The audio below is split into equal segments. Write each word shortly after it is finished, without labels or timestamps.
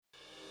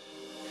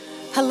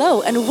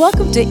Hello, and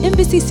welcome to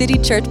Embassy City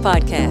Church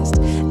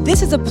Podcast.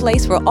 This is a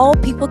place where all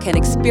people can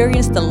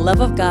experience the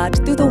love of God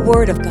through the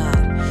Word of God.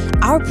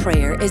 Our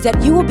prayer is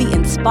that you will be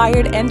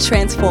inspired and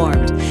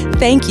transformed.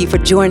 Thank you for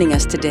joining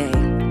us today.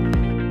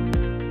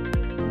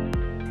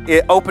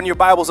 Open your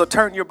Bibles or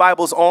turn your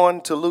Bibles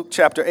on to Luke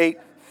chapter 8,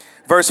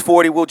 verse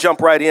 40. We'll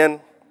jump right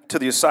in to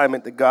the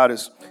assignment that God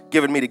has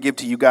given me to give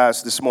to you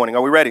guys this morning.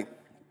 Are we ready?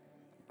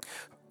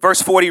 Verse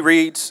 40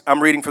 reads,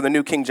 I'm reading from the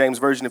New King James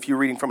Version. If you're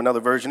reading from another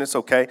version, it's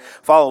okay.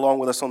 Follow along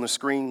with us on the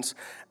screens,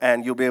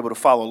 and you'll be able to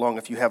follow along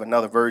if you have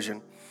another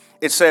version.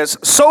 It says,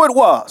 so it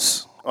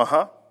was,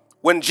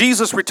 when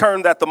Jesus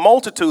returned that the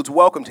multitudes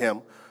welcomed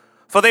him,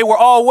 for they were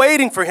all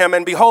waiting for him,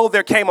 and behold,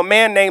 there came a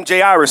man named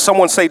Jairus.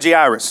 Someone say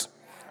Jairus.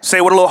 Say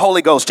it with a little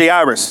Holy Ghost,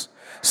 Jairus.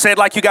 Say it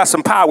like you got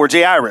some power,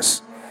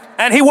 Jairus.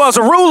 And he was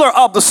a ruler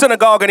of the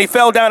synagogue, and he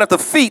fell down at the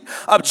feet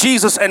of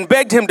Jesus and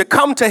begged him to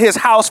come to his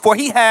house, for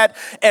he had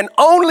an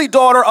only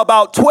daughter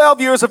about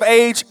 12 years of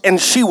age, and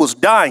she was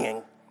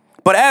dying.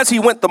 But as he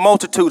went, the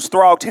multitudes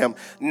thronged him.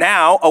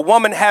 Now, a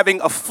woman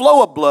having a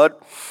flow of blood,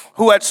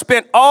 who had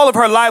spent all of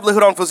her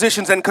livelihood on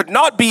physicians and could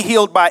not be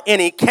healed by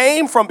any,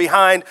 came from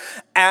behind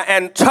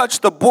and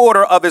touched the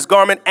border of his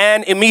garment,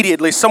 and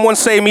immediately. Someone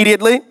say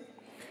immediately.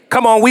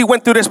 Come on, we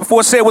went through this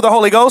before. Say it with the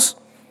Holy Ghost.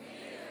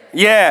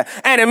 Yeah,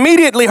 and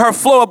immediately her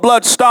flow of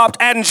blood stopped,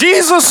 and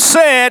Jesus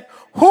said,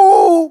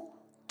 who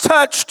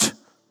touched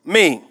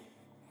me?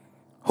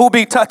 Who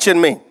be touching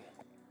me?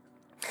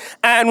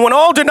 And when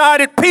all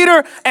denied it,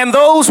 Peter and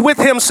those with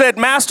him said,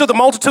 Master, the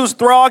multitudes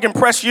throng and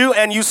press you,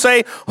 and you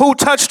say, who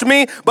touched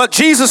me? But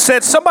Jesus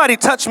said, somebody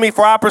touched me,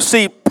 for I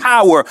perceive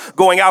power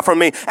going out from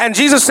me. And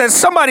Jesus said,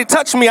 somebody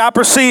touched me, I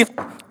perceive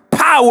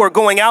power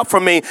going out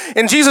from me.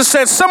 And Jesus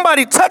said,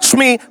 somebody touched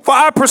me, for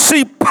I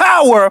perceive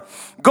power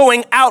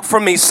going out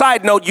from me.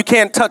 Side note, you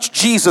can't touch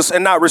Jesus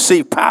and not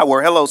receive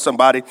power. Hello,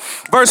 somebody.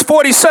 Verse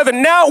 47,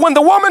 now when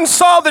the woman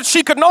saw that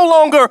she could no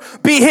longer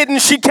be hidden,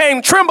 she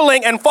came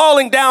trembling and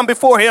falling down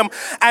before him,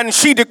 and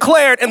she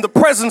declared in the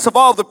presence of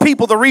all the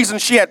people the reason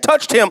she had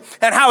touched him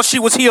and how she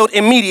was healed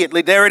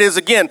immediately. There it is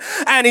again.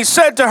 And he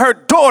said to her,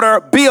 daughter,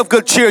 be of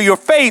good cheer. Your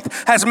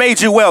faith has made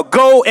you well.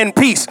 Go in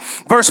peace.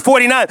 Verse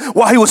 49,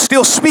 while he was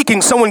still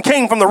speaking, someone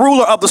came from the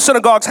ruler of the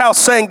synagogue's house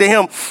saying to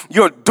him,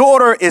 your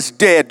daughter is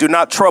dead. Do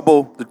not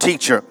trouble the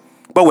teacher.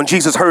 But when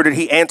Jesus heard it,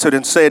 he answered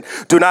and said,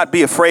 do not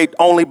be afraid,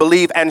 only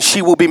believe, and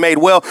she will be made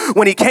well.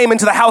 When he came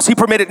into the house, he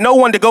permitted no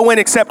one to go in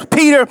except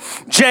Peter,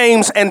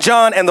 James, and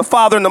John, and the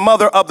father and the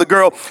mother of the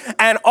girl.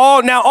 And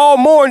all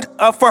mourned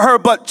for her,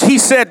 but he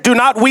said, do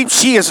not weep,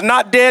 she is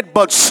not dead,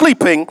 but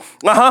sleeping.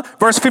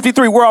 Verse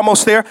 53, we're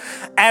almost there.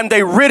 And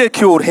they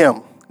ridiculed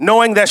him,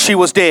 knowing that she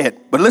was dead.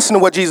 But listen to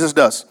what Jesus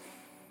does.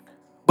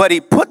 But he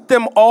put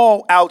them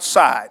all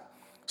outside.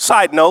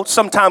 Side note,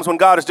 sometimes when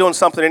God is doing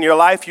something in your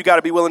life, you got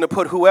to be willing to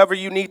put whoever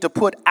you need to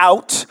put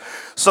out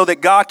so that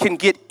God can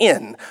get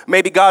in.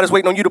 Maybe God is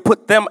waiting on you to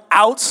put them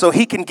out so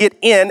he can get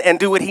in and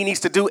do what he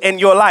needs to do in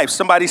your life.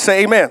 Somebody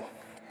say amen.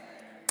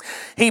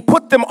 He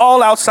put them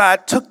all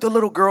outside, took the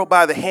little girl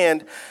by the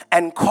hand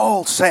and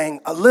called,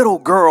 saying, a little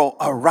girl,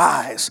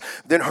 arise.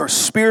 Then her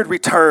spirit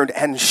returned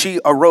and she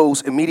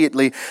arose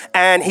immediately.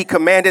 And he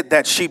commanded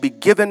that she be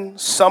given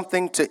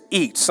something to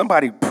eat.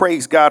 Somebody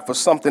praise God for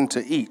something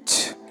to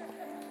eat.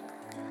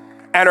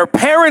 And her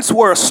parents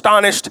were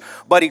astonished,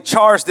 but he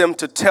charged them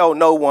to tell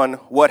no one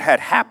what had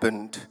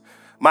happened.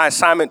 My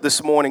assignment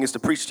this morning is to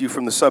preach to you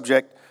from the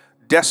subject,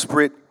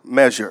 desperate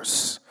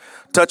measures.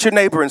 Touch your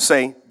neighbor and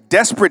say,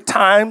 desperate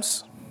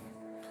times.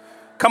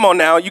 Come on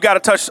now, you got to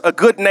touch a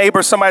good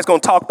neighbor. Somebody's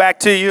going to talk back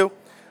to you,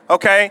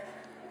 okay?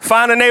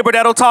 Find a neighbor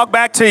that'll talk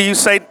back to you.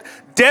 Say,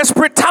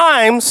 desperate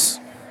times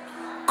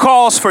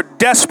calls for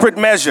desperate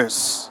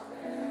measures.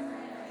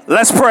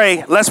 Let's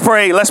pray, let's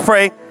pray, let's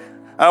pray.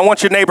 I don't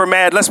want your neighbor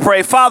mad. Let's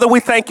pray. Father, we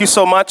thank you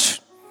so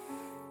much.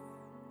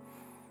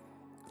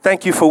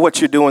 Thank you for what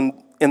you're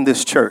doing in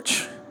this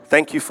church.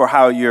 Thank you for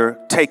how you're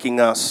taking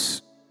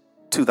us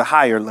to the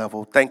higher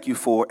level. Thank you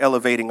for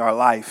elevating our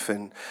life.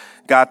 And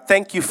God,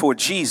 thank you for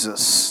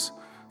Jesus.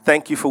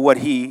 Thank you for what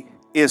he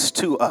is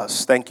to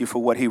us. Thank you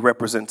for what he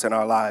represents in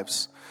our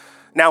lives.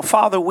 Now,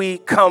 Father, we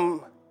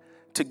come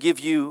to give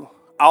you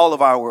all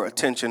of our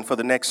attention for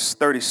the next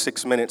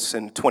 36 minutes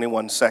and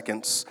 21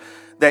 seconds,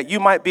 that you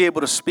might be able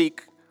to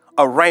speak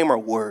a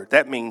rhema word.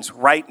 That means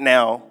right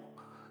now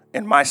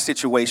in my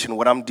situation,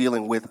 what I'm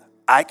dealing with,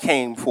 I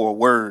came for a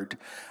word.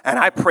 And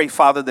I pray,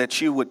 Father, that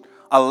you would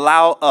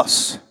allow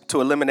us to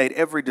eliminate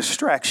every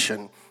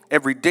distraction,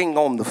 every ding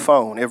on the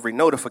phone, every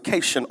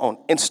notification on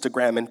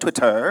Instagram and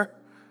Twitter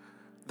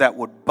that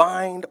would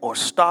bind or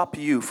stop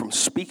you from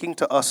speaking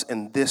to us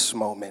in this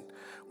moment.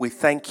 We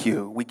thank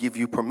you. We give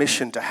you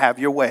permission to have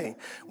your way.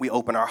 We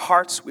open our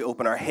hearts, we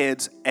open our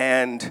heads,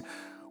 and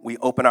we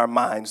open our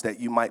minds that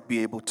you might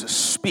be able to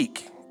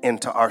speak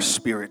into our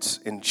spirits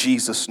in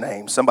Jesus'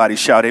 name. Somebody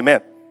shout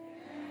amen.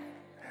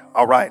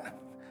 All right,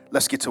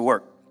 let's get to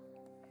work.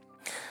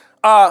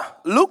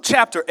 Luke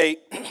chapter 8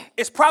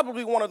 is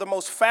probably one of the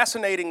most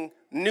fascinating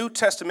New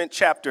Testament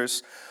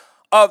chapters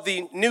of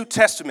the New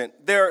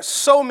Testament, there are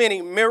so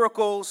many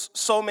miracles,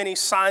 so many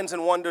signs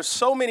and wonders,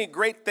 so many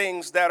great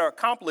things that are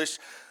accomplished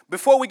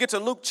before we get to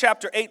Luke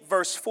chapter 8,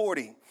 verse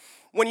 40.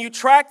 When you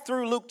track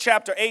through Luke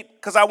chapter 8,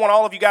 because I want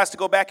all of you guys to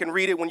go back and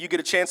read it when you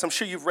get a chance. I'm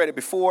sure you've read it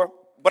before,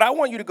 but I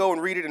want you to go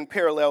and read it in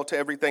parallel to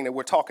everything that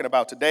we're talking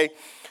about today,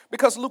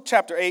 because Luke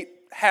chapter 8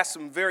 has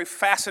some very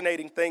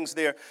fascinating things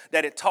there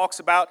that it talks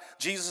about.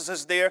 Jesus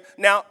is there.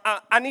 Now,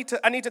 I need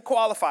to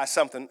qualify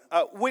something.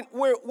 When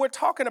we're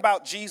talking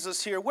about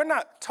Jesus here, we're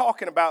not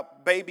talking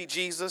about baby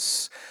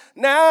Jesus.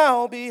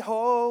 Now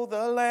behold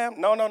the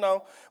Lamb.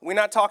 No. We're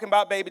not talking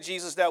about baby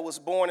Jesus that was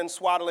born in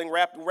swaddling,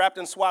 wrapped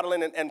in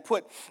swaddling and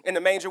put in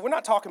the manger. We're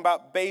not talking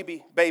about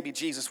baby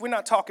Jesus. We're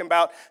not talking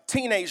about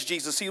teenage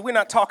Jesus. See, we're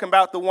not talking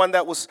about the one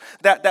that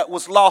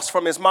was lost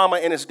from his mama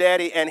and his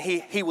daddy, and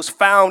he was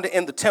found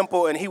in the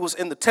temple, and he was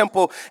in the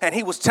temple, and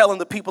he was telling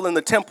the people in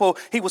the temple,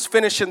 he was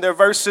finishing their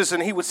verses,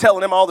 and he was telling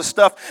them all this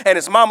stuff, and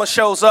his mama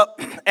shows up,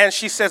 and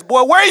she says,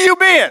 boy, where you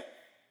been?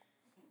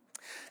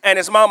 And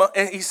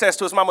he says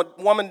to his mama,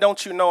 woman,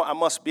 don't you know I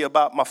must be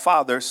about my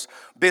Father's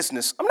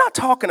business? I'm not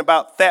talking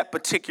about that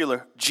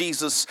particular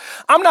Jesus.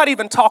 I'm not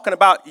even talking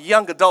about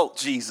young adult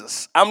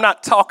Jesus. I'm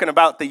not talking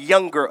about the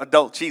younger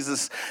adult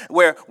Jesus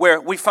where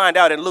we find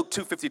out in Luke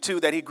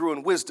 2:52 that he grew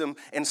in wisdom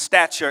and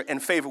stature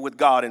and favor with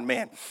God and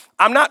man.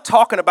 I'm not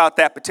talking about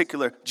that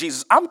particular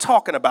Jesus. I'm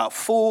talking about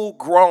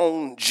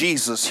full-grown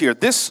Jesus here.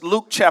 This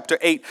Luke chapter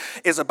 8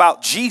 is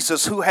about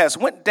Jesus who has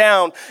went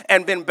down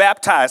and been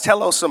baptized.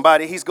 Hello,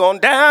 somebody. He's gone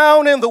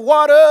down in the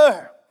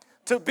water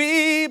to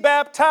be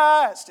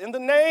baptized in the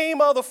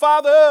name of the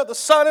Father, the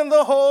Son, and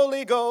the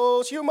Holy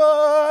Ghost. You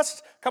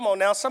must. Come on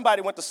now.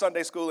 Somebody went to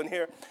Sunday school in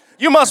here.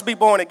 You must be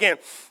born again.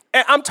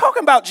 And I'm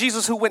talking about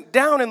Jesus who went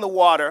down in the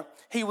water.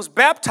 He was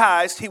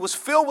baptized, he was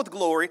filled with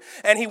glory,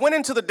 and he went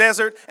into the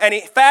desert, and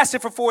he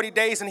fasted for 40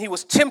 days, and he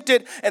was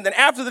tempted. And then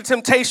after the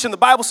temptation, the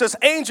Bible says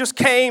angels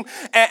came,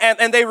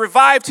 and they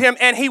revived him,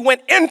 and he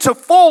went into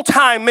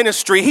full-time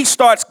ministry. He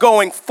starts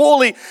going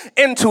fully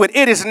into it.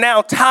 It is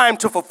now time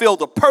to fulfill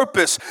the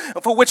purpose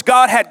for which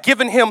God had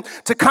given him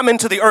to come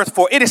into the earth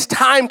for. It is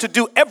time to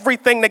do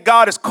everything that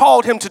God has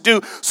called him to do.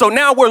 So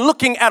now we're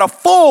looking at a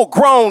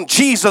full-grown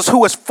Jesus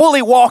who is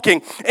fully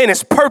walking in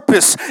his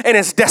purpose and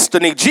his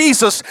destiny.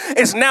 Jesus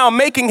is now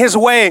making his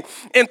way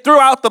in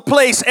throughout the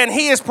place, and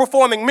he is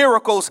performing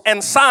miracles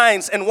and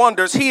signs and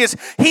wonders. He is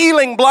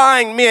healing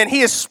blind men.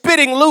 He is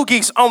spitting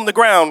loogies on the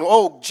ground.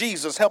 Oh,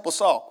 Jesus, help us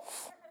all.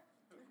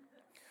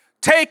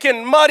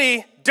 Taking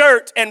muddy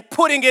dirt and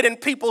putting it in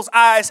people's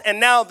eyes, and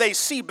now they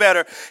see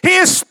better. He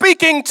is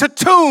speaking to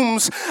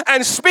tombs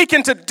and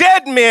speaking to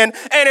dead men,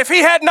 and if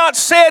he had not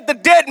said the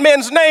dead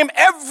men's name,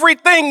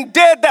 everything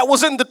dead that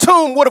was in the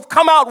tomb would have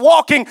come out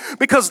walking,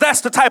 because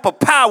that's the type of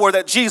power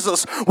that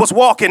Jesus was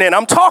walking in.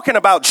 I'm talking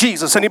about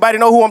Jesus. Anybody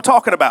know who I'm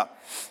talking about?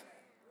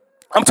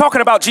 I'm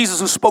talking about Jesus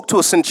who spoke to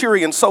a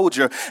centurion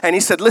soldier, and he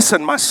said,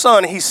 listen, my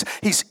son, he's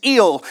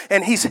ill,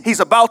 and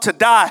he's about to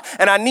die,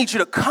 and I need you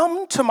to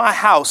come to my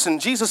house. And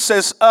Jesus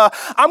says,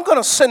 I'm going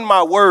to send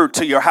my word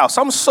to your house.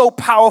 I'm so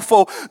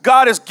powerful.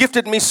 God has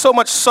gifted me so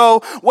much so.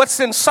 What's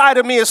inside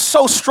of me is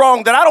so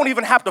strong that I don't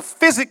even have to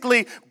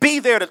physically be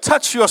there to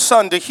touch your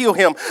son to heal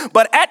him.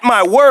 But at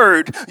my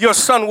word, your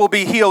son will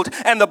be healed.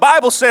 And the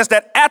Bible says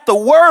that at the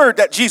word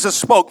that Jesus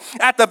spoke,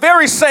 at the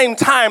very same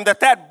time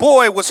that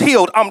boy was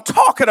healed, I'm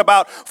talking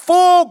about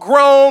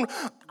full-grown,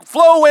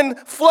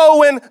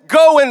 flowing,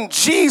 going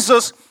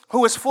Jesus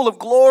who is full of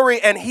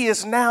glory, and he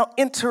is now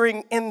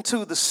entering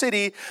into the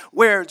city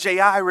where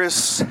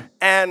Jairus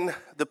and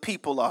the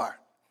people are,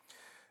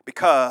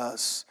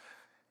 because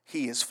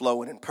he is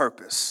flowing in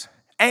purpose.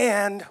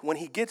 And when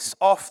he gets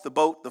off the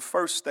boat, the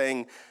first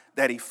thing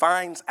that he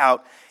finds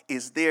out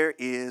is there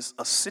is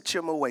a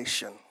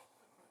situation.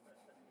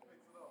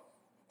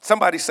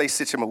 Somebody say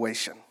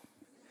situation.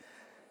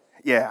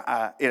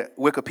 Yeah,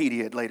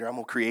 Wikipedia it later. I'm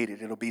going to create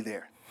it. It'll be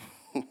there.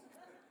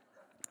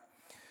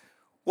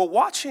 Well,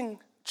 watching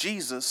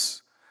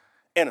Jesus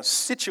in a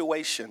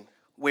situation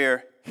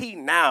where he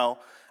now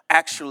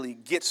actually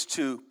gets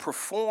to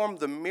perform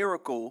the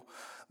miracle,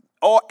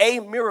 or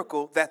a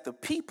miracle that the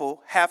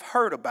people have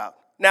heard about.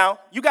 Now,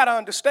 you got to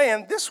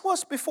understand, this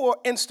was before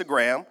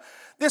Instagram.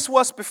 This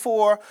was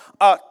before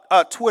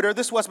Twitter.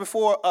 This was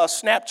before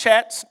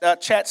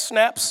Snapchat, chat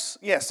snaps.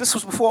 Yes, this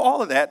was before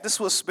all of that. This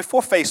was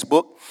before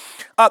Facebook.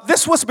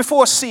 This was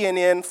before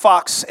CNN,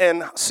 Fox,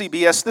 and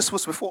CBS. This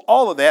was before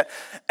all of that.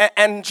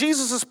 And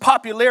Jesus'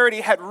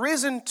 popularity had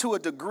risen to a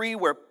degree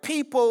where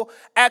people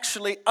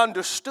actually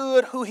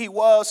understood who he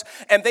was,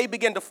 and they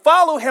began to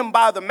follow him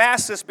by the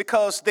masses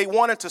because they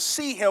wanted to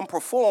see him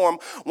perform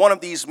one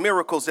of these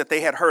miracles that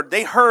they had heard.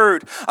 They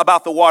heard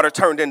about the water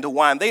turned into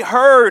wine. They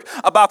heard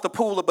about the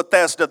pool of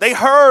Bethesda. They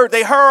heard.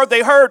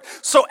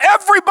 So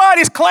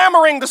everybody's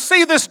clamoring to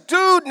see this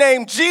dude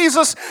named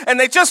Jesus, and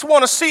they just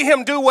want to see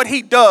him do what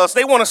he does.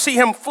 They want to see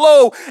him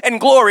flow in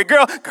glory.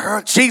 Girl,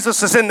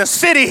 Jesus is in the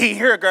city. He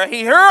here, girl. He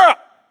here.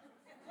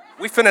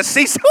 We finna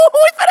see something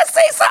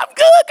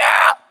good,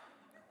 girl.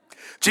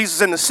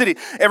 Jesus in the city.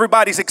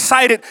 Everybody's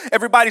excited.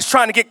 Everybody's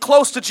trying to get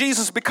close to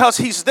Jesus because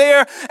he's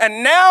there.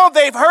 And now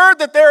they've heard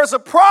that there is a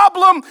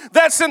problem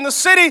that's in the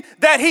city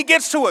that he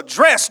gets to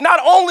address. Not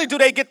only do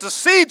they get to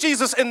see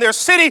Jesus in their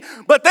city,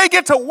 but they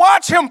get to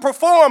watch him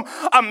perform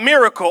a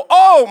miracle.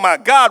 Oh my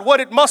God, what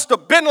it must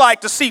have been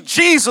like to see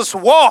Jesus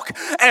walk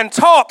and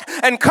talk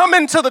and come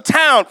into the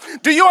town.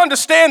 Do you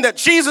understand that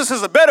Jesus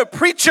is a better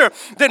preacher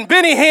than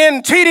Benny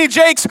Hinn, T.D.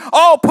 Jakes,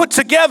 all put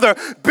together?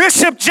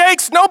 Bishop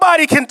Jakes,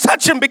 nobody can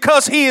touch him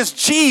because he is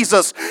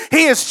Jesus.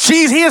 He is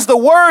Jesus. He is the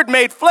Word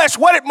made flesh.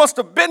 What it must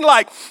have been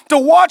like to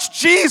watch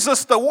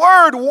Jesus, the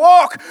Word,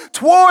 walk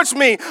towards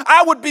me.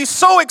 I would be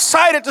so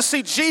excited to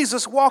see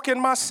Jesus walk in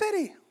my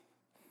city.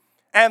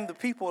 And the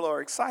people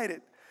are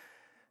excited.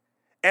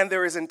 And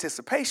there is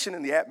anticipation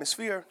in the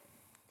atmosphere.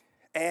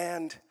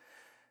 And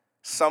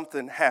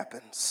something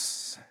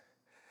happens.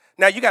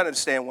 Now, you got to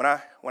understand, when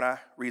I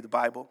read the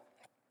Bible,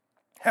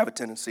 I have a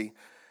tendency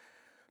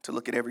to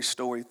look at every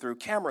story through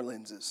camera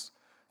lenses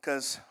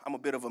because I'm a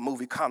bit of a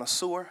movie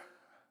connoisseur.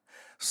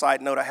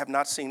 Side note, I have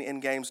not seen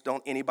Endgames.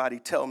 Don't anybody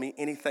tell me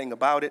anything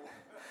about it.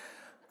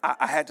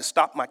 I had to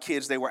stop my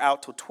kids. They were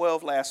out till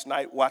 12 last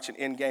night watching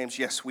Endgames.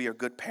 Yes, we are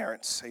good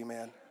parents.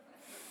 Amen.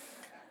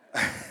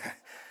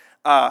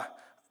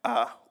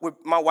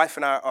 My wife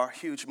and I are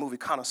huge movie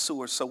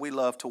connoisseurs, so we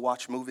love to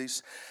watch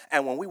movies.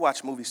 And when we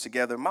watch movies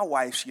together, my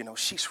wife,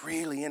 she's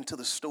really into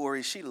the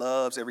story. She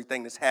loves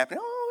everything that's happening.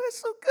 Oh, it's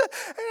so good.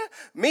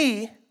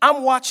 Me,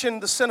 I'm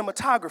watching the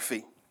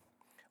cinematography,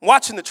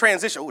 watching the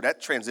transition. Oh,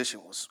 that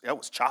transition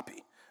was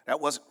choppy. That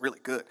wasn't really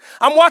good.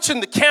 I'm watching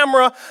the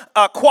camera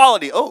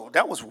quality. Oh,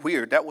 that was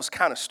weird. That was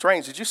kind of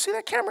strange. Did you see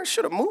that camera?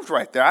 Should have moved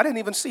right there. I didn't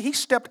even see. He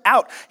stepped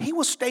out. He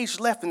was stage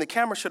left, and the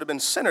camera should have been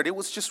centered. It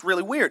was just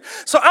really weird.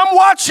 So I'm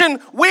watching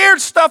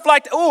weird stuff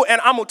like that. Oh, and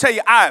I'm going to tell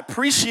you, I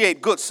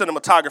appreciate good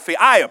cinematography.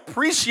 I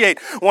appreciate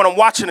when I'm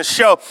watching a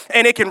show,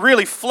 and it can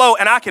really flow,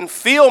 and I can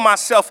feel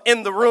myself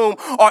in the room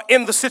or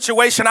in the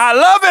situation. I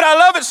love it. I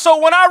love it. So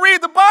when I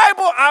read the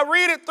Bible, I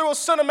read it through a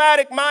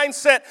cinematic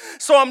mindset.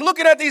 So I'm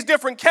looking at these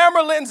different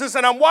camera lenses,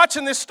 and I'm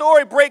watching this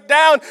story break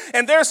down,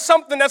 and there's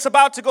something that's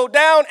about to go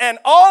down, and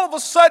all of a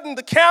sudden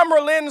the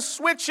camera lens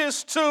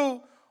switches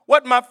to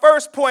what my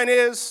first point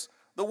is,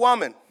 the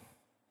woman.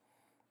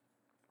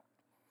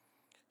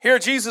 Here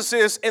Jesus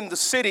is in the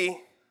city,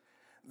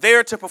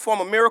 there to perform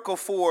a miracle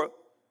for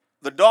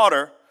the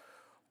daughter,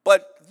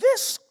 but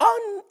this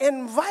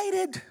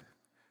uninvited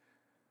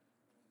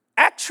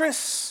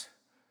actress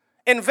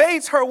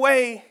invades her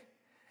way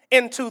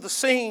into the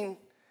scene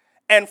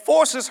and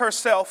forces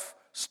herself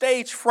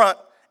stage front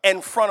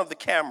in front of the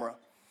camera.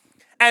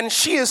 And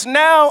she is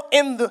now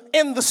in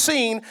the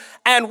scene,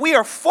 and we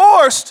are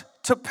forced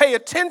to pay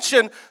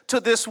attention to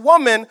this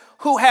woman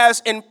who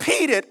has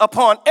impeded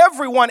upon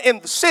everyone in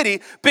the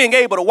city being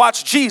able to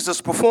watch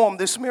Jesus perform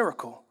this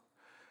miracle.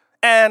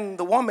 And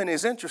the woman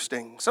is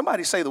interesting.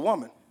 Somebody say the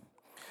woman.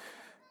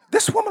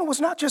 This woman was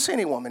not just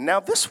any woman.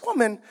 Now, this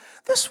woman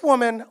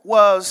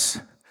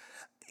was,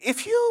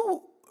 if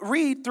you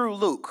read through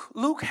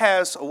Luke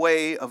has a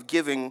way of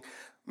giving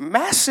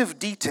massive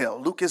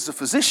detail. Luke is a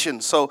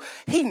physician, so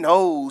he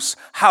knows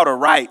how to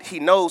write. He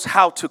knows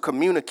how to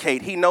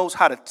communicate. He knows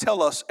how to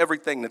tell us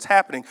everything that's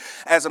happening.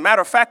 As a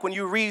matter of fact, when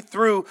you read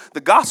through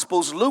the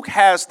Gospels, Luke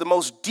has the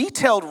most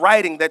detailed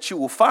writing that you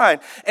will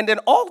find. And then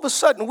all of a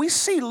sudden, we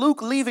see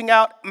Luke leaving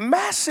out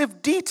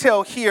massive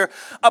detail here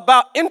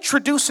about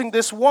introducing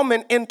this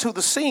woman into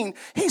the scene.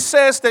 He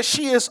says that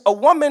she is a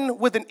woman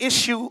with an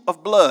issue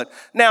of blood.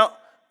 Now,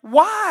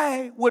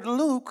 why would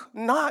Luke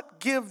not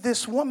give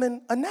this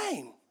woman a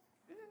name?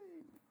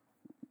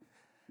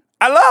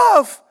 I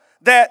love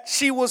that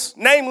she was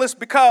nameless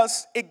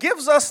because it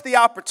gives us the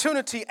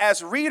opportunity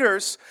as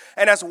readers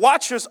and as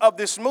watchers of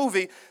this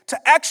movie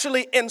to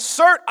actually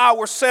insert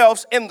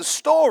ourselves in the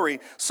story.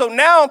 So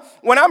now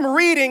when I'm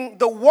reading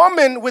the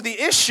woman with the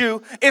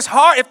issue, it's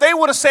hard. If they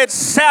would have said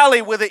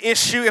Sally with an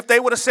issue, if they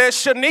would have said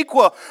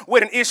Shaniqua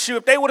with an issue,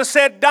 if they would have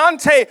said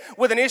Dante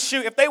with an issue,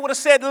 if they would have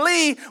said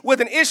Lee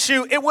with an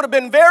issue, it would have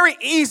been very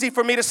easy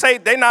for me to say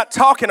they're not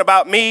talking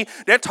about me,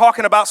 they're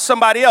talking about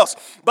somebody else.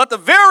 But the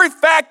very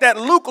fact that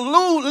Luke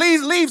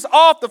leaves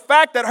off the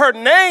fact that her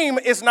name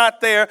is not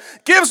there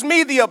gives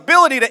me the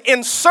ability to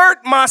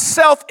insert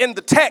myself in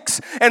the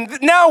text. And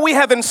now we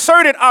have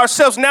inserted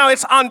ourselves. Now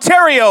it's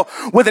Ontario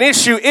with an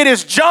issue. It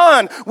is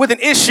John with an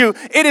issue.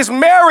 It is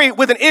Mary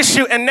with an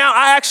issue. And now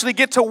I actually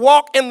get to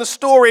walk in the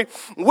story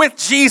with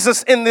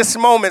Jesus in this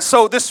moment.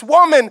 So this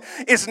woman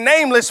is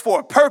nameless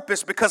for a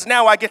purpose because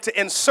now I get to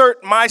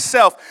insert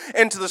myself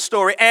into the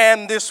story.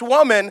 And this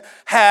woman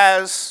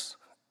has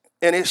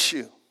an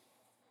issue.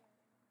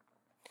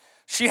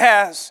 She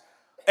has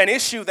an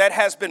issue that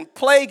has been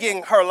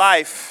plaguing her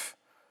life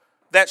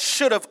that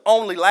should have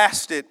only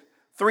lasted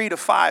 3 to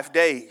 5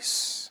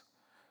 days.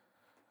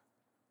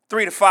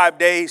 3 to 5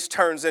 days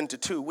turns into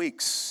 2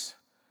 weeks.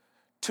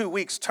 2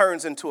 weeks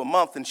turns into a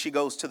month, and she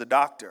goes to the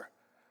doctor.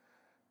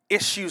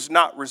 Issues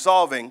not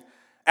resolving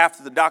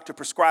after the doctor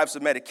prescribes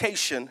the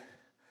medication.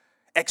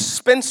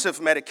 expensive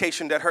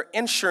medication that her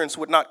insurance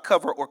would not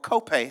cover or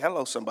copay.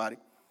 Hello, somebody.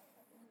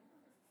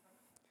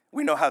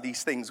 We know how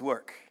these things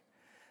work.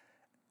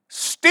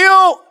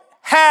 Still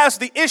has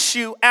the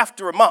issue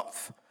after a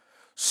month.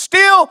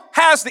 Still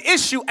has the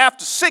issue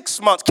after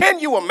 6 months. Can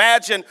you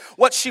imagine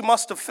what she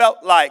must have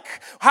felt like?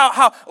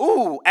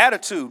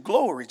 Attitude,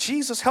 glory.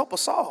 Jesus, help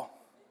us all.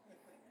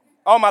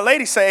 All my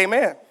ladies say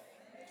amen.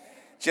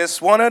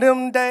 Just one of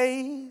them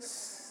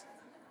days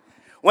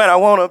when I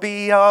want to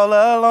be all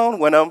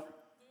alone.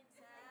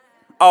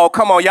 Oh,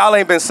 come on, y'all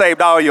ain't been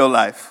saved all your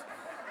life.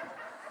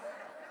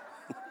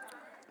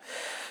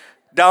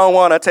 Don't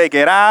want to take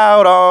it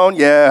out on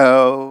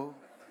you.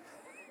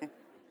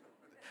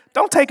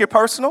 Don't take it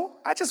personal.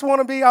 I just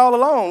want to be all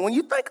alone. When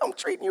you think I'm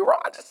treating you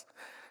wrong, it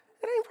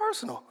ain't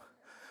personal.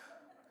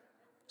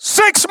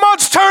 6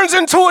 months turns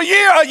into a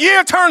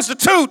year turns to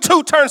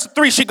 2 turns to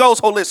 3, she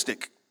goes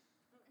holistic.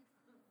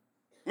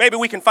 Maybe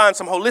we can find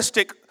some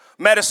holistic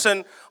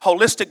medicine,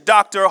 holistic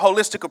doctor,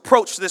 holistic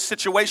approach to this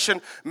situation.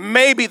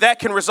 Maybe that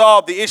can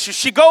resolve the issue.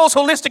 She goes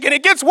holistic and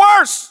it gets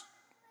worse.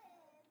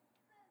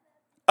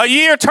 A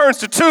year turns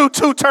to 2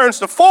 turns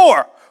to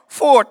 4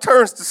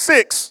 turns to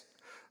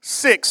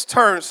 6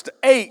 turns to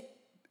 8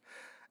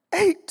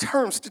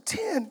 turns to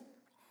 10.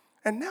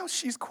 And now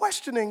she's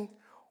questioning,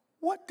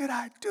 what did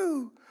I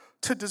do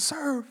to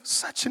deserve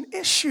such an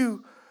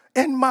issue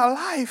in my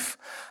life?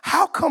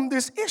 How come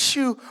this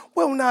issue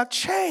will not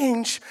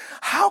change?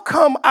 How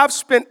come I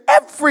spent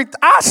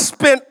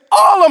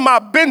all of my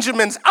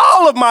Benjamins,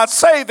 all of my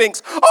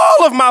savings,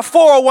 all of my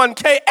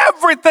 401k,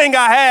 everything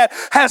I had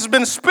has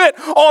been spent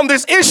on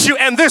this issue,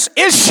 and this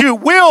issue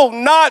will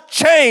not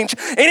change.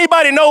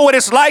 Anybody know what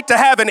it's like to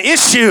have an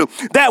issue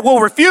that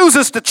will refuse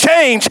us to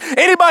change?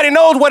 Anybody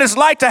knows what it's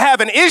like to have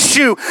an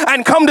issue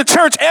and come to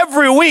church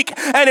every week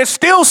and it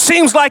still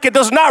seems like it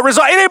does not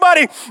resolve?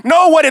 Anybody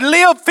know what it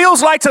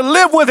feels like to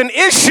live with an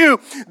issue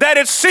that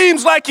it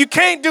seems like you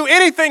can't do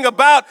anything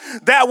about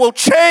that will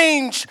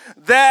change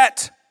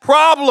that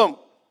problem?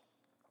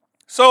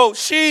 So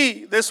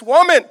this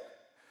woman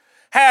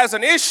has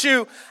an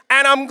issue,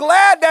 and I'm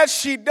glad that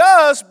she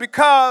does,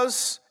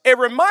 because it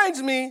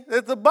reminds me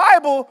that the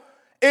Bible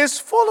is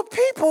full of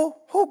people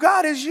who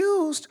God has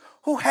used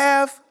who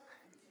have,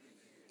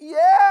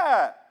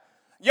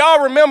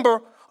 Y'all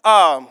remember,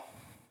 I'll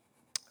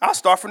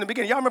start from the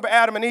beginning. Y'all remember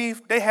Adam and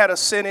Eve? They had a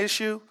sin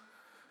issue.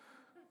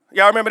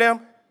 Y'all remember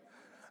them?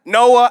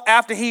 Noah,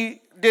 after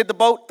he did the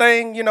boat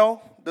thing,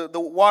 the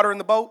water in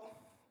the boat.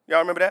 Y'all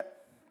remember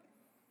that?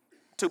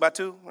 2 by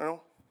 2?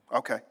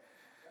 Okay.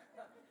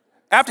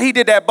 After he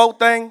did that boat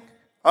thing,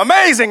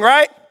 amazing,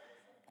 right?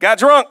 Got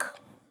drunk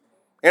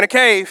in a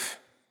cave.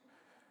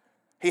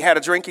 He had a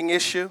drinking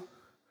issue.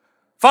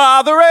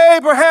 Father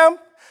Abraham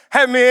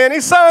had many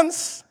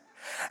sons,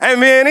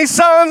 and many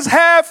sons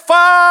had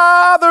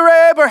Father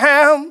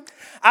Abraham.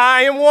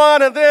 I am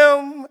one of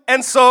them,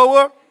 and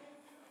so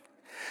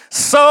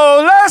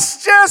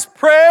let's just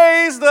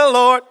praise the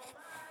Lord.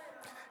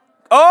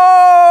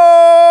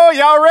 Oh,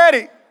 y'all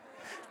ready?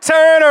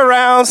 Turn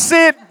around,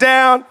 sit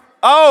down.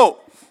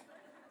 Oh,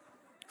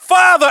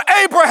 Father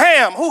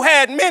Abraham, who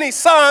had many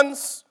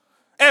sons,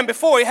 and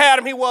before he had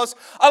them, he was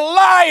a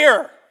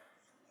liar.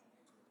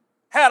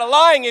 Had a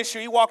lying issue.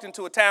 He walked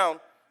into a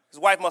town. His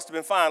wife must have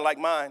been fine like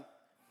mine.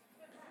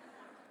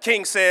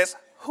 King says,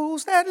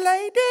 who's that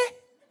lady?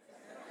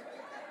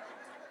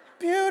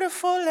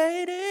 Beautiful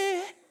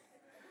lady.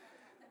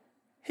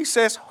 He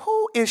says,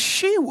 who is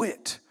she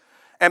with?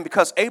 And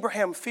because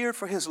Abraham feared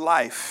for his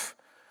life,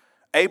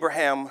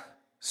 Abraham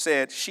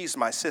said, she's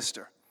my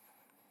sister.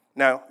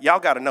 Now, y'all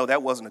got to know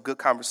that wasn't a good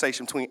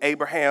conversation between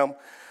Abraham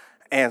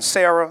and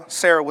Sarah.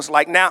 Sarah was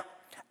like, now,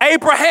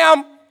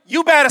 Abraham,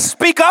 you better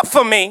speak up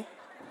for me.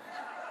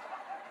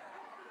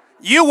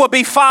 You will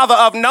be father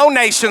of no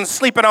nations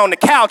sleeping on the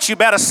couch. You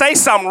better say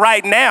something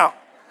right now.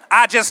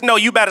 I just know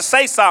you better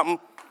say something.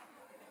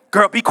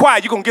 Girl, be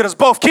quiet. You're going to get us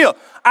both killed.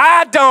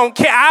 I don't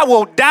care. I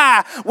will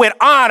die with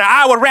honor.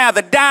 I would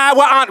rather die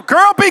with honor.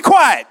 Girl, be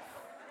quiet.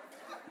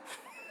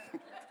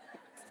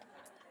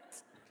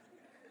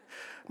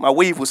 My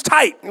weave was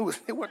tight. It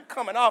wasn't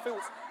coming off. It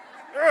was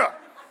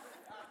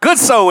good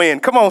sew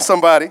in. Come on,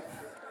 somebody.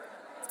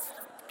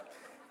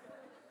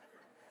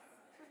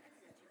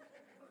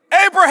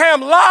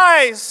 Abraham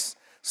lies,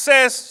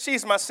 says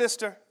she's my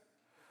sister,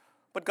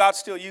 but God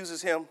still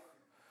uses him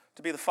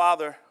to be the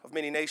father of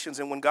many nations.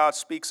 And when God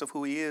speaks of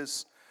who he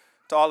is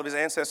to all of his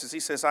ancestors, he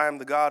says, I am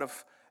the God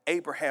of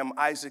Abraham,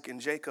 Isaac,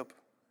 and Jacob.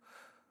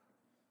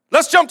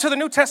 Let's jump to the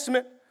New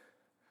Testament.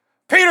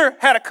 Peter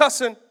had a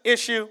cussing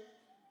issue.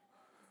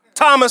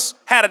 Thomas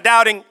had a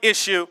doubting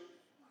issue.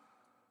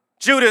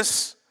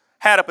 Judas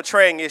had a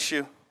betraying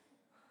issue.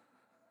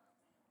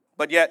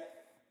 But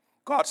yet,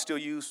 God still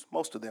used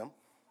most of them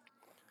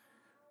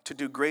to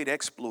do great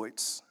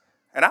exploits.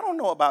 And I don't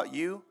know about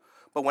you,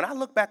 but when I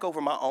look back over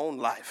my own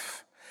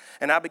life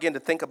and I begin to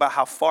think about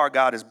how far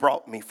God has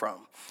brought me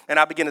from. And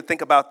I begin to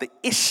think about the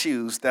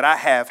issues that I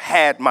have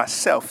had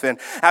myself. And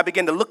I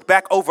begin to look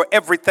back over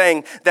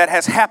everything that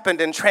has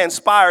happened and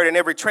transpired and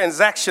every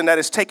transaction that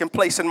has taken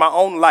place in my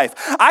own life.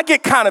 I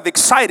get kind of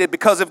excited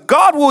because if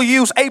God will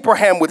use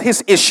Abraham with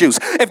his issues,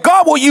 if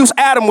God will use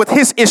Adam with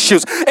his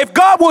issues, if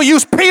God will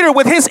use Peter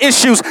with his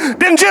issues,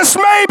 then just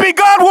maybe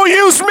God will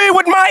use me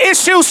with my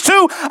issues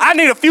too. I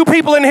need a few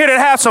people in here that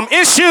have some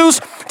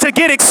issues to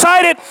get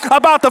excited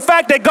about the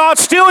fact that God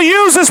still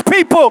uses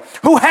people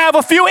who have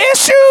a few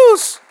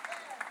issues.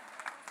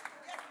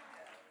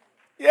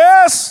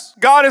 Yes,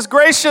 God is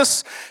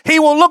gracious. He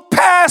will look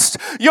past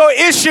your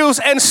issues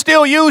and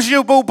still use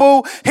you,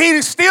 boo-boo.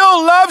 He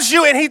still loves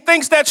you and he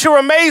thinks that you're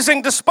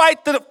amazing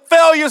despite the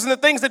failures and the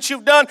things that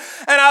you've done.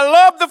 And I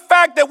love the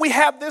fact that we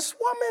have this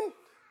woman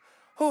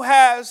who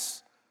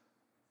has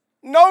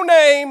no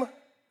name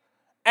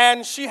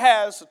and she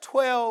has a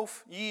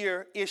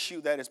 12-year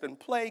issue that has been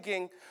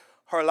plaguing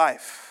her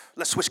life.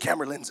 Let's switch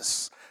camera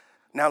lenses.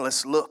 Now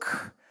let's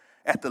look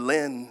at the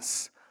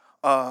lens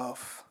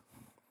of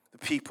the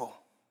people.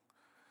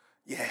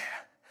 Yeah,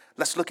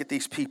 let's look at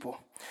these people.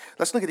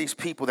 Let's look at these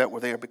people that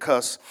were there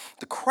because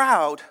the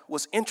crowd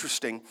was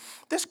interesting.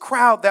 This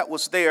crowd that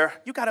was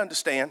there, you got to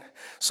understand.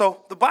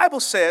 So the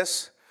Bible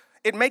says,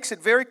 it makes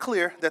it very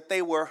clear that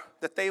they were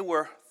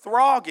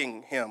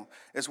thronging him,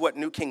 is what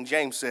New King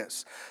James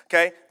says.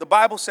 Okay, the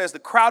Bible says the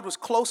crowd was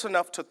close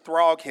enough to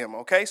throng him.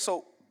 Okay,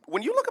 so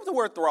when you look up the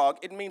word throng,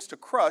 it means to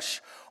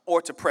crush or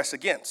to press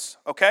against.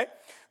 Okay.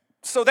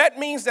 So that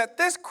means that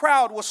this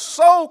crowd was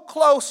so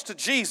close to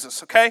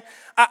Jesus, okay?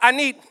 I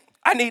need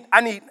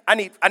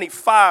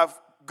 5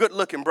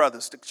 good-looking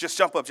brothers to just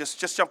jump up,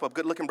 just jump up,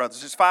 good-looking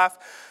brothers. Just 5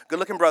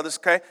 good-looking brothers,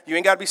 okay? You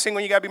ain't got to be single,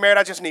 you got to be married.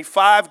 I just need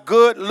 5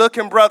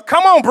 good-looking brothers.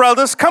 Come on,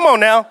 brothers. Come on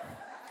now.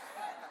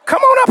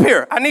 Come on up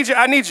here. I need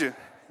you.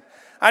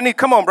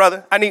 Come on,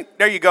 brother.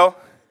 There you go.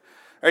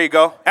 There you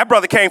go. That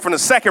brother came from the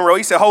second row.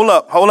 He said, hold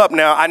up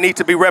now. I need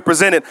to be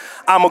represented.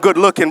 I'm a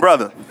good-looking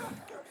brother.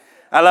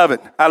 I love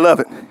it.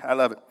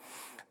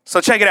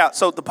 So check it out.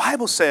 So the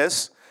Bible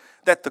says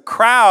that the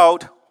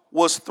crowd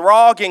was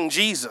thronging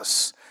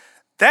Jesus.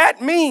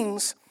 That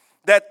means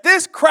that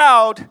this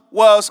crowd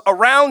was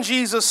around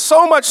Jesus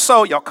so much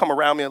so. Y'all come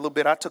around me a little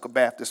bit. I took a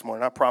bath this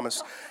morning, I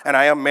promise. And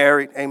I am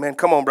married. Amen.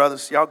 Come on,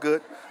 brothers. Y'all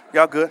good?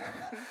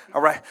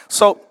 All right.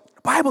 So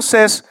the Bible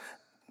says,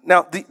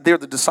 now they're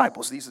the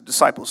disciples. These are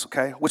disciples,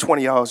 okay? Which one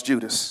of y'all is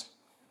Judas?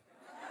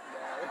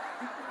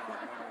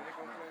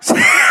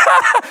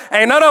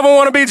 Ain't none of them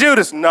want to be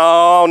Judas.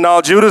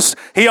 No, Judas,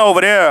 he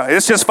over there.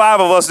 It's just 5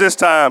 of us this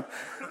time.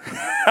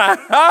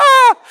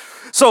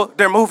 So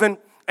they're moving,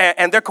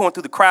 and they're going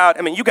through the crowd.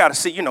 I mean, you got to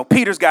see,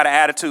 Peter's got an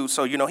attitude,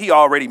 so, he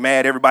already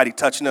mad, everybody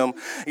touching him.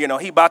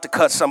 He about to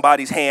cut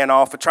somebody's hand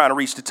off for trying to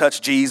reach to touch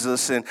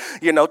Jesus. And,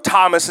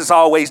 Thomas is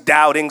always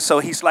doubting, so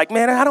he's like,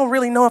 man, I don't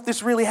really know if this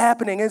is really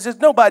happening. It's just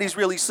nobody's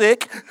really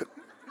sick.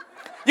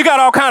 You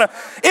got all kind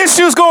of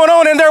issues going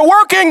on, and they're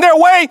working their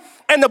way.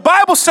 And the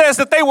Bible says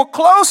that they were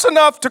close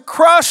enough to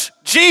crush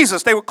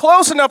Jesus. They were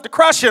close enough to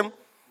crush him.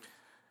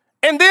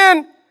 And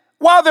then,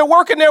 while they're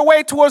working their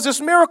way towards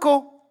this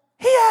miracle,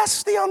 he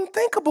asks the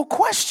unthinkable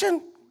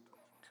question,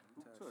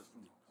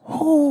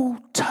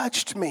 who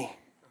touched me?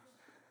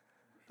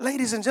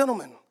 Ladies and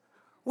gentlemen,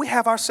 we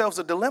have ourselves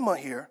a dilemma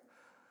here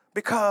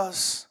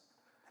because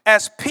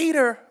as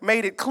Peter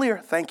made it clear,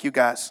 thank you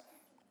guys.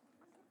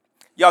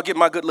 Y'all give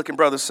my good-looking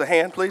brothers a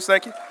hand, please.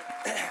 Thank you.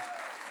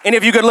 Any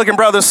of you good-looking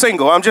brothers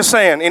single? I'm just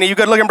saying. Any of you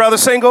good-looking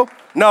brothers single?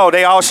 No,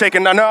 they all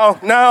shaking. No.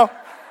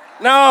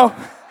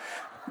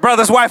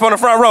 Brother's wife on the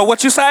front row.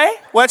 What you say?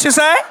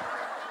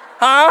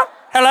 Huh?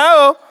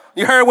 Hello?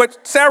 You heard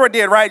what Sarah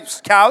did,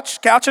 right?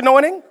 Couch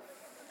anointing?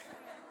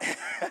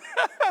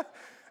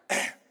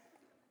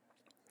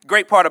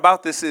 Great part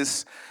about this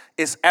is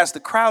as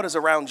the crowd is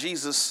around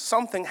Jesus,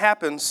 something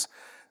happens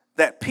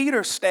that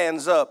Peter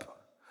stands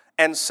up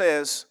and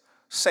says,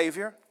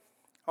 Savior,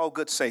 oh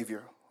good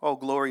Savior, oh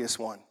glorious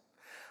one.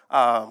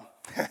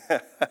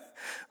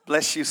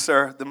 Bless you,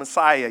 sir, the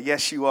Messiah.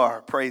 Yes, you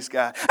are. Praise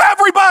God.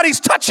 Everybody's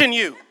touching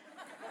you.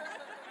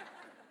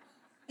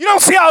 You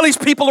don't see all these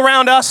people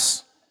around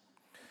us.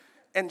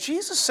 And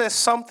Jesus says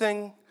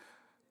something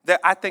that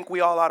I think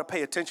we all ought to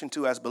pay attention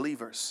to as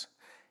believers.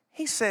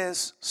 He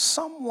says,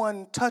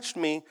 someone touched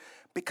me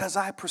because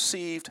I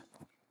perceived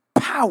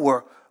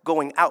power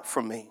going out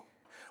from me.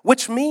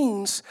 Which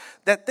means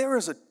that there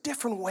is a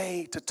different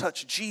way to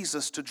touch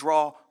Jesus to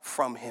draw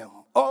from him.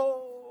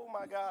 Oh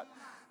my God.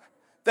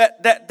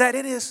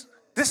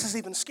 This is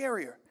even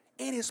scarier.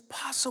 It is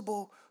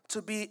possible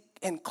to be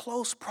in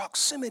close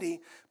proximity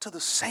to the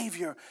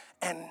Savior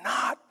and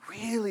not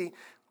really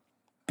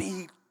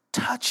be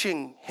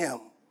touching him.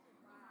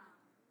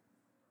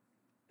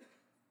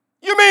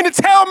 You mean to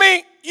tell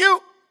me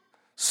you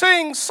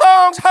sing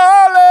songs,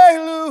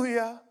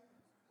 hallelujah.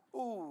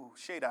 Ooh,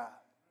 Shada.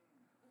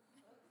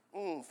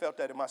 Felt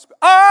that in my spirit.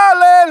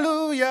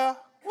 Hallelujah.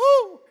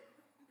 Woo.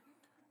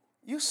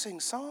 You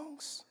sing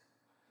songs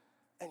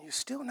and you're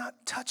still not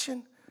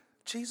touching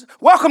Jesus.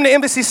 Welcome to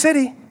Embassy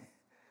City.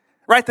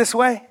 Right this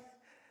way.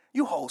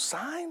 You hold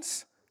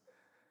signs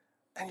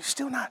and you're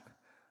still not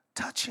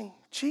touching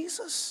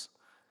Jesus.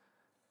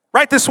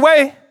 Right this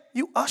way.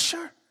 You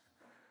usher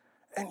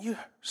and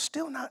you're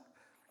still not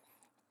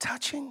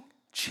touching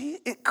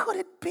Jesus. Could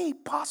it be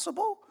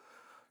possible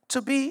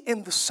to be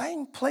in the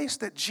same place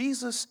that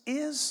Jesus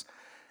is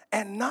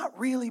and not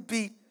really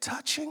be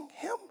touching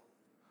him?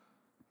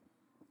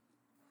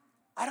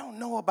 I don't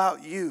know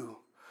about you,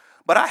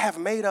 but I have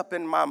made up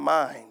in my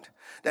mind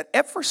that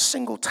every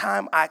single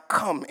time I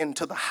come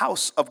into the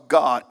house of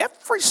God,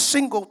 every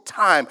single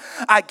time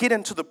I get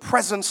into the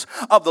presence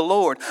of the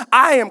Lord,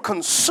 I am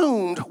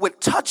consumed with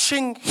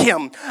touching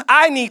him.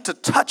 I need to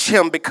touch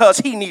him because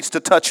he needs to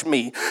touch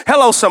me.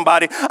 Hello,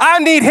 somebody. I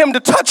need him to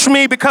touch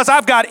me because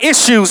I've got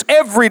issues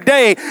every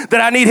day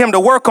that I need him to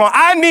work on.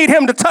 I need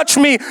him to touch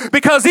me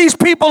because these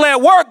people at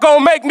work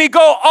gonna make me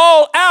go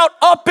all out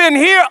up in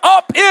here,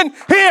 up in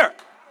here.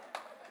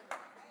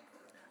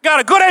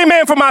 Got a good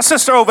amen for my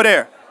sister over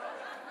there.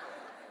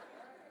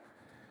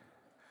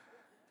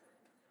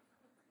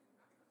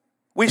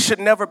 We should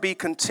never be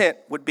content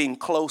with being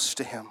close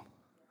to him.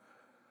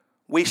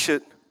 We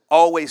should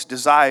always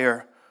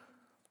desire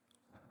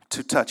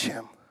to touch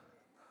him.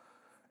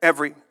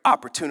 Every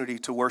opportunity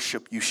to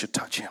worship, you should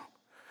touch him.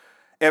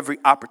 Every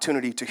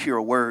opportunity to hear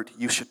a word,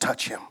 you should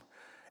touch him.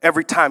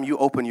 Every time you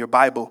open your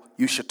Bible,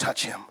 you should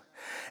touch him.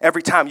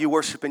 Every time you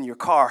worship in your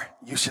car,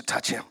 you should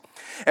touch him.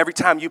 Every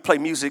time you play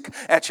music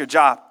at your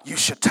job, you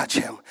should touch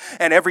him.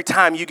 And every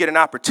time you get an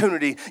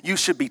opportunity, you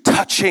should be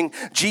touching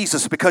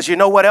Jesus, because you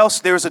know what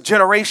else? There's a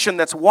generation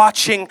that's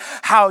watching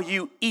how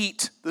you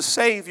eat the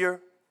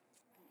Savior.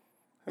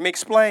 Let me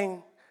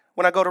explain.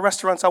 When I go to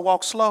restaurants, I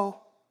walk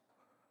slow.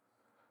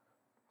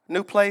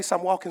 New place,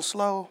 I'm walking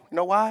slow. You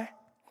know why?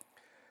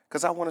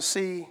 Because I want to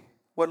see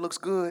what looks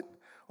good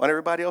on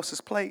everybody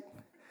else's plate.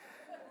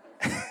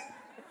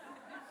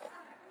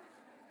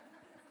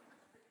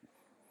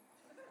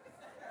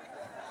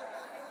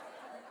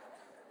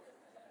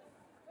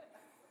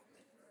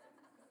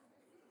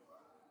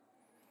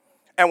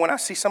 And when I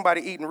see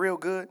somebody eating real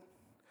good,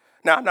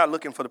 now I'm not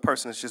looking for the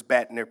person that's just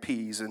batting their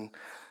peas and,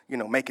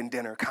 making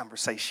dinner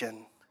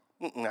conversation.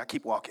 I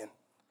keep walking.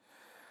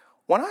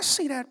 When I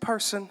see that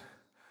person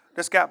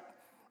that's got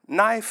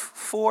knife,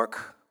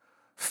 fork,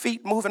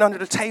 feet moving under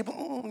the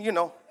table,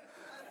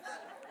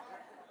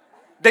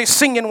 they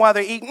singing while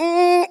they're eating.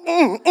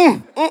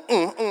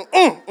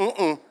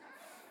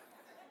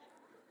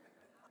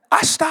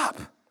 I stop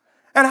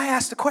and I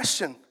ask the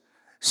question,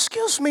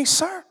 "Excuse me,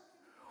 sir.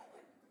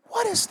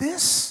 What is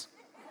this?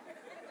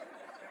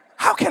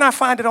 How can I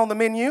find it on the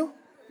menu?"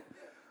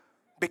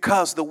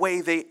 Because the way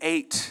they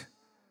ate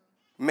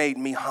made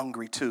me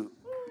hungry too.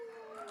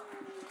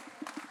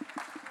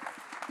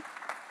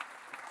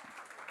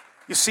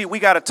 You see, we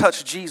got to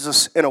touch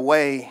Jesus in a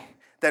way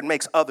that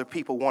makes other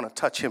people want to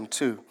touch him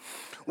too.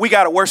 We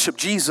got to worship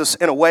Jesus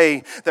in a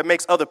way that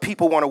makes other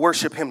people want to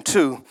worship him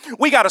too.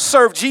 We got to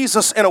serve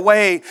Jesus in a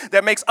way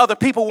that makes other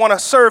people want to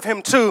serve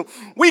him too.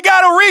 We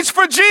got to reach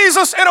for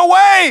Jesus in a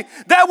way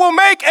that will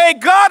make a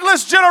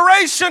godless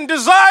generation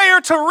desire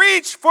to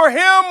reach for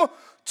him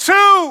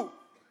too.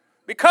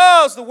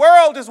 Because the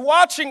world is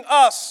watching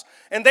us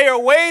and they are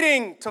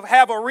waiting to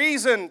have a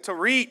reason to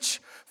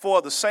reach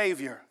for the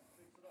Savior.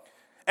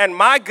 And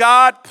my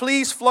God,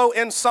 please flow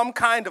in some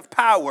kind of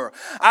power.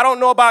 I don't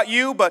know about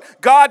you,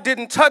 but God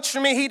didn't touch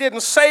me. He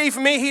didn't save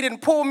me. He didn't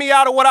pull me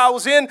out of what I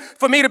was in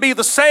for me to be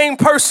the same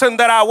person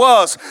that I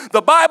was.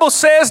 The Bible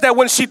says that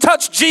when she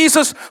touched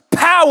Jesus,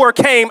 power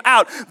came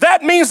out.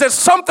 That means that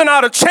something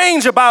ought to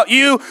change about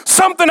you.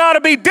 Something ought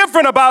to be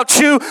different about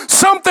you.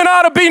 Something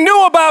ought to be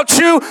new about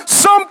you.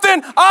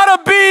 Something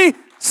ought to be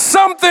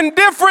something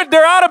different.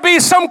 There ought to be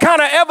some kind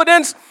of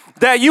evidence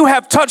that you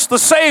have touched the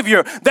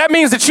Savior. That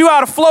means that you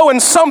ought to flow in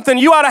something.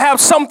 You ought to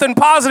have something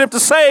positive to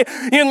say.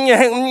 You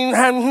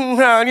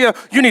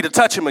need to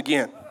touch him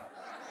again.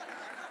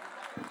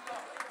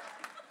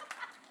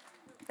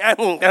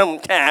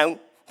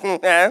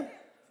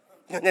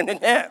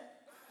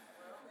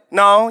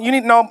 No, you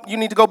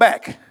need to go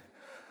back.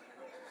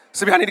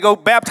 So I need to go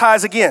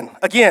baptize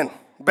again.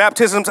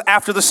 Baptisms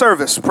after the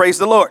service. Praise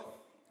the Lord.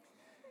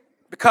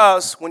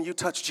 Because when you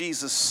touch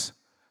Jesus,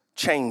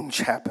 change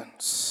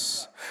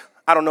happens.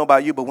 I don't know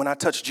about you, but when I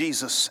touched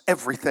Jesus,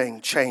 everything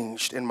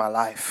changed in my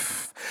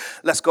life.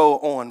 Let's go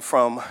on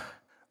from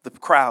the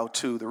crowd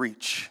to the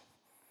reach.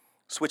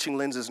 Switching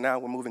lenses now,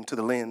 we're moving to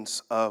the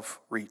lens of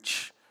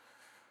reach.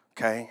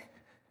 Okay?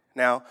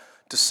 Now,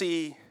 to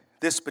see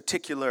this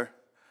particular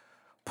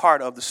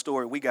part of the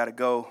story, we got to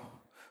go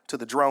to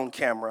the drone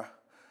camera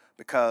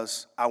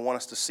because I want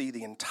us to see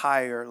the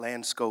entire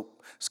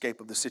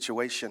landscape of the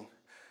situation.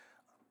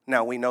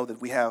 Now, we know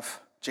that we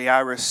have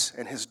Jairus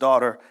and his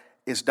daughter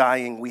is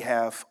dying. We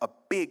have a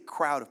big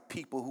crowd of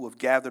people who have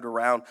gathered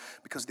around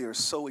because they are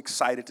so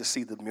excited to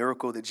see the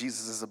miracle that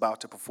Jesus is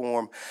about to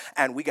perform.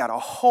 And we got a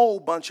whole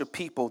bunch of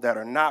people that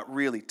are not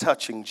really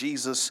touching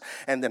Jesus.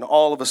 And then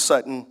all of a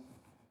sudden,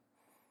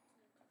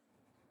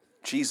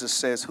 Jesus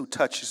says, "Who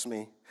touches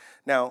me?"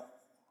 Now,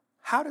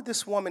 how did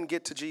this woman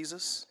get to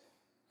Jesus?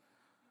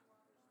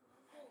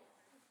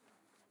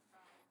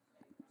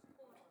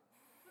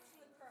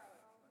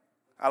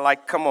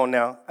 Come on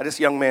now. This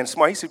young man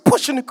smart. He said,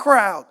 pushing the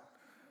crowd.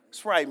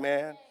 That's right,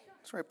 man.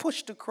 That's right.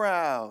 Push the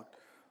crowd.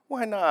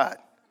 Why not?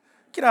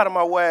 Get out of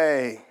my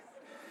way.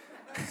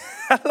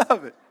 I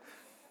love it.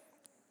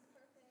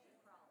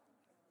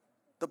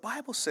 The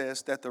Bible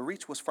says that the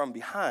reach was from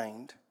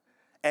behind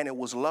and it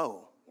was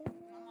low. Wait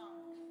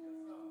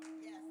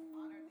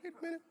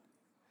a minute.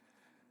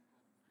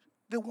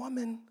 The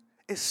woman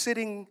is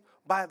sitting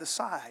by the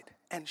side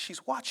and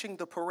she's watching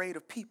the parade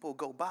of people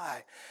go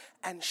by,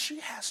 and she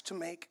has to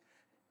make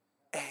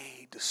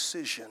a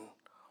decision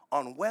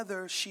on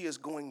whether she is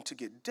going to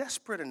get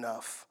desperate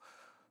enough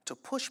to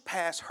push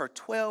past her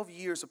 12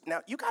 years of...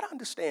 Now, you got to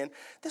understand,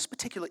 this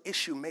particular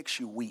issue makes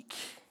you weak.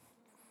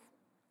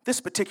 This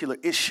particular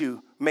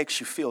issue makes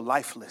you feel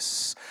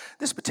lifeless.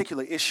 This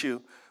particular issue,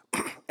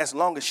 as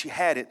long as she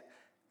had it,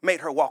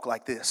 made her walk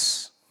like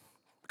this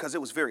because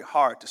it was very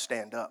hard to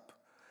stand up.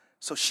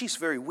 So she's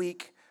very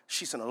weak.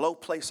 She's in a low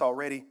place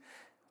already,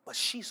 but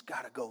she's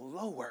got to go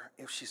lower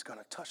if she's going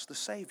to touch the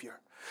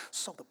Savior.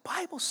 So the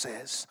Bible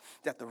says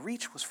that the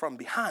reach was from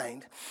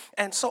behind,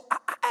 and so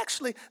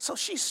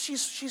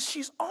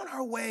she's on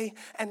her way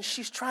and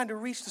she's trying to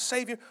reach the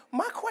Savior.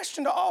 My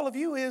question to all of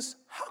you is,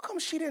 how come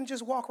she didn't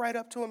just walk right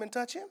up to him and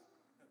touch him?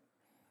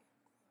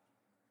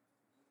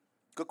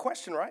 Good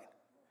question, right?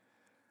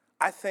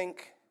 I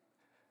think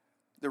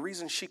the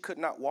reason she could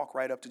not walk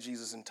right up to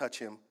Jesus and touch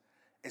him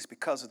is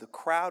because of the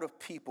crowd of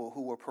people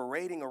who were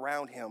parading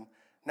around him,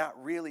 not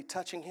really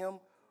touching him,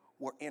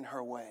 were in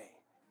her way.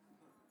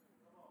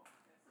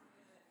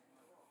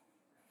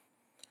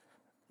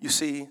 You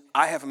see,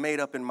 I have made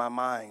up in my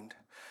mind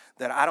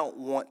that I don't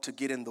want to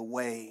get in the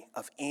way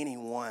of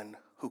anyone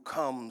who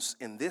comes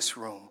in this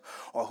room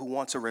or who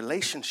wants a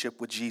relationship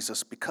with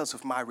Jesus because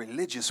of my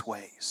religious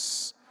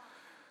ways.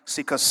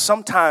 See, because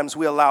sometimes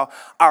we allow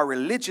our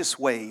religious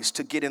ways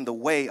to get in the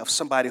way of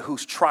somebody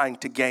who's trying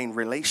to gain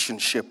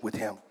relationship with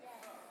him.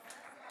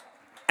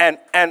 And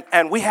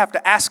we have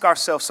to ask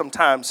ourselves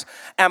sometimes,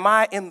 am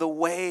I in the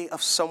way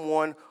of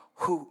someone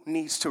who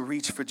needs to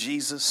reach for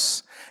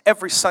Jesus?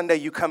 Every Sunday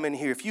you come in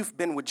here, if you've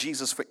been with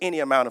Jesus for any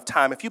amount of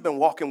time, if you've been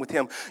walking with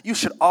him, you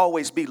should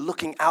always be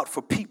looking out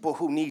for people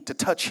who need to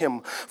touch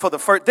him.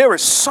 There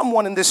is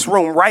someone in this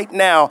room right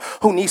now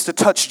who needs to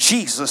touch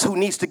Jesus, who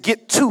needs to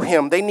get to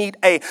him. They need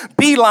a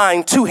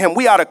beeline to him.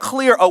 We ought to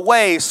clear a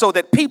way so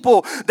that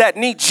people that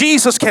need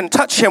Jesus can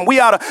touch him.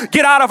 We ought to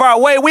get out of our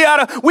way. We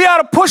ought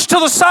to push to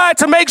the side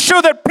to make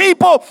sure that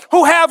people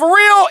who have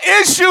real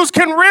issues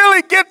can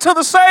really get to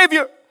the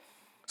Savior.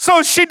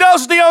 So she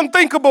does the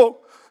unthinkable.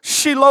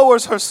 She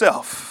lowers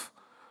herself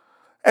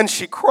and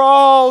she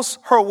crawls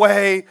her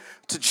way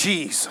to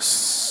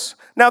Jesus.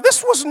 Now,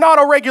 this was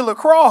not a regular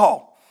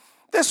crawl.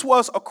 This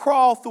was a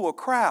crawl through a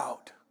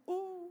crowd.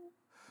 Ooh.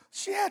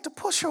 She had to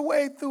push her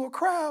way through a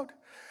crowd.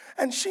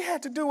 And she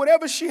had to do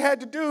whatever she had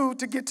to do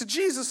to get to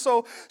Jesus.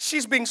 So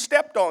she's being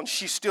stepped on.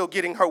 She's still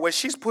getting her way.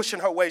 She's pushing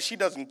her way. She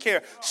doesn't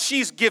care.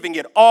 She's giving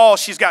it all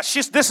she's got.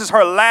 This is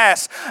her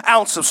last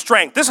ounce of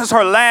strength. This is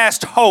her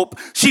last hope.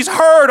 She's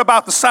heard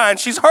about the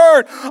signs. She's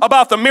heard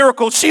about the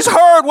miracles. She's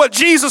heard what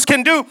Jesus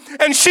can do.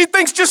 And she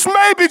thinks just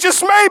maybe,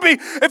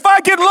 if I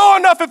get low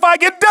enough, if I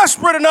get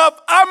desperate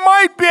enough, I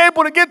might be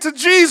able to get to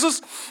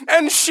Jesus.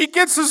 And she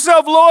gets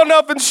herself low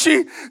enough and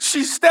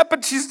she's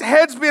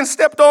head's being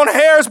stepped on,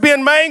 hair's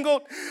being mangled.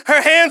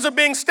 Her hands are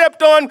being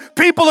stepped on.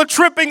 People are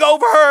tripping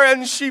over her.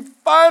 And she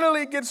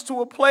finally gets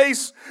to a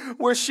place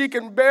where she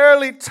can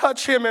barely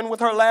touch him. And with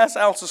her last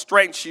ounce of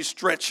strength, she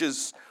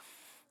stretches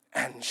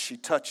and she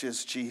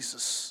touches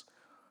Jesus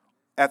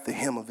at the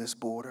hem of his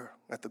border,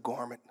 at the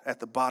garment, at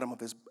the bottom of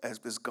his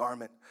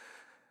garment.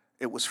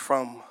 It was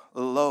from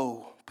a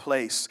low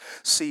place.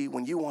 See,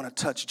 when you want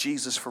to touch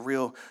Jesus for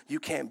real, you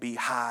can't be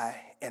high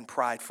and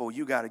prideful.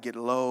 You got to get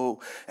low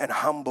and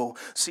humble.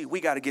 See, we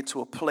got to get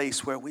to a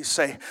place where we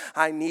say,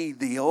 I need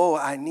thee. Oh,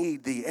 I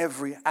need thee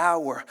every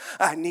hour.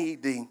 I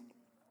need thee.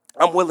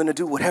 I'm willing to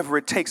do whatever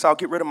it takes. I'll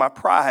get rid of my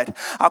pride.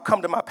 I'll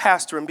come to my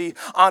pastor and be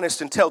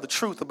honest and tell the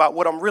truth about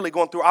what I'm really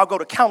going through. I'll go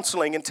to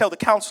counseling and tell the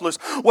counselors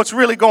what's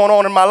really going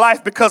on in my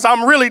life because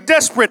I'm really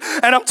desperate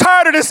and I'm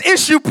tired of this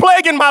issue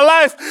plaguing my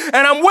life,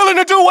 and I'm willing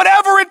to do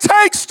whatever it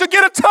takes to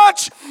get a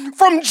touch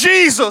from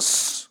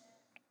Jesus.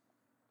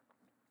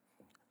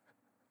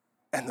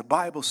 And the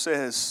Bible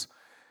says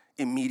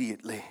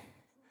immediately.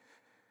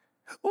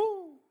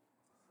 Ooh.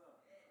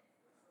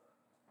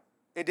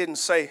 It didn't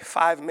say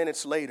 5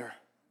 minutes later.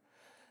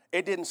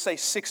 It didn't say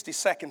 60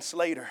 seconds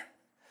later.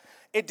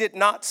 It did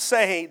not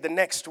say the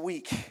next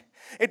week.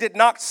 It did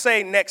not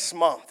say next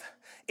month.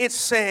 It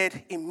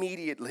said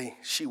immediately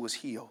she was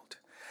healed.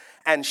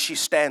 And she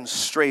stands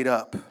straight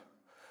up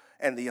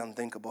and the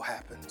unthinkable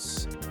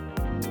happens.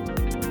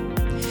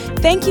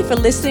 Thank you for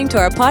listening to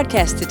our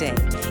podcast today.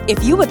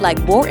 If you would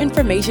like more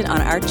information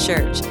on our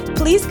church,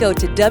 please go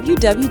to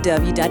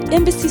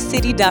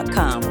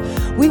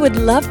www.embassycity.com. We would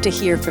love to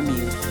hear from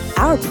you.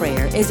 Our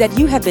prayer is that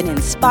you have been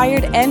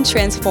inspired and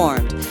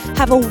transformed.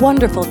 Have a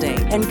wonderful day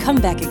and come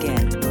back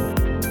again.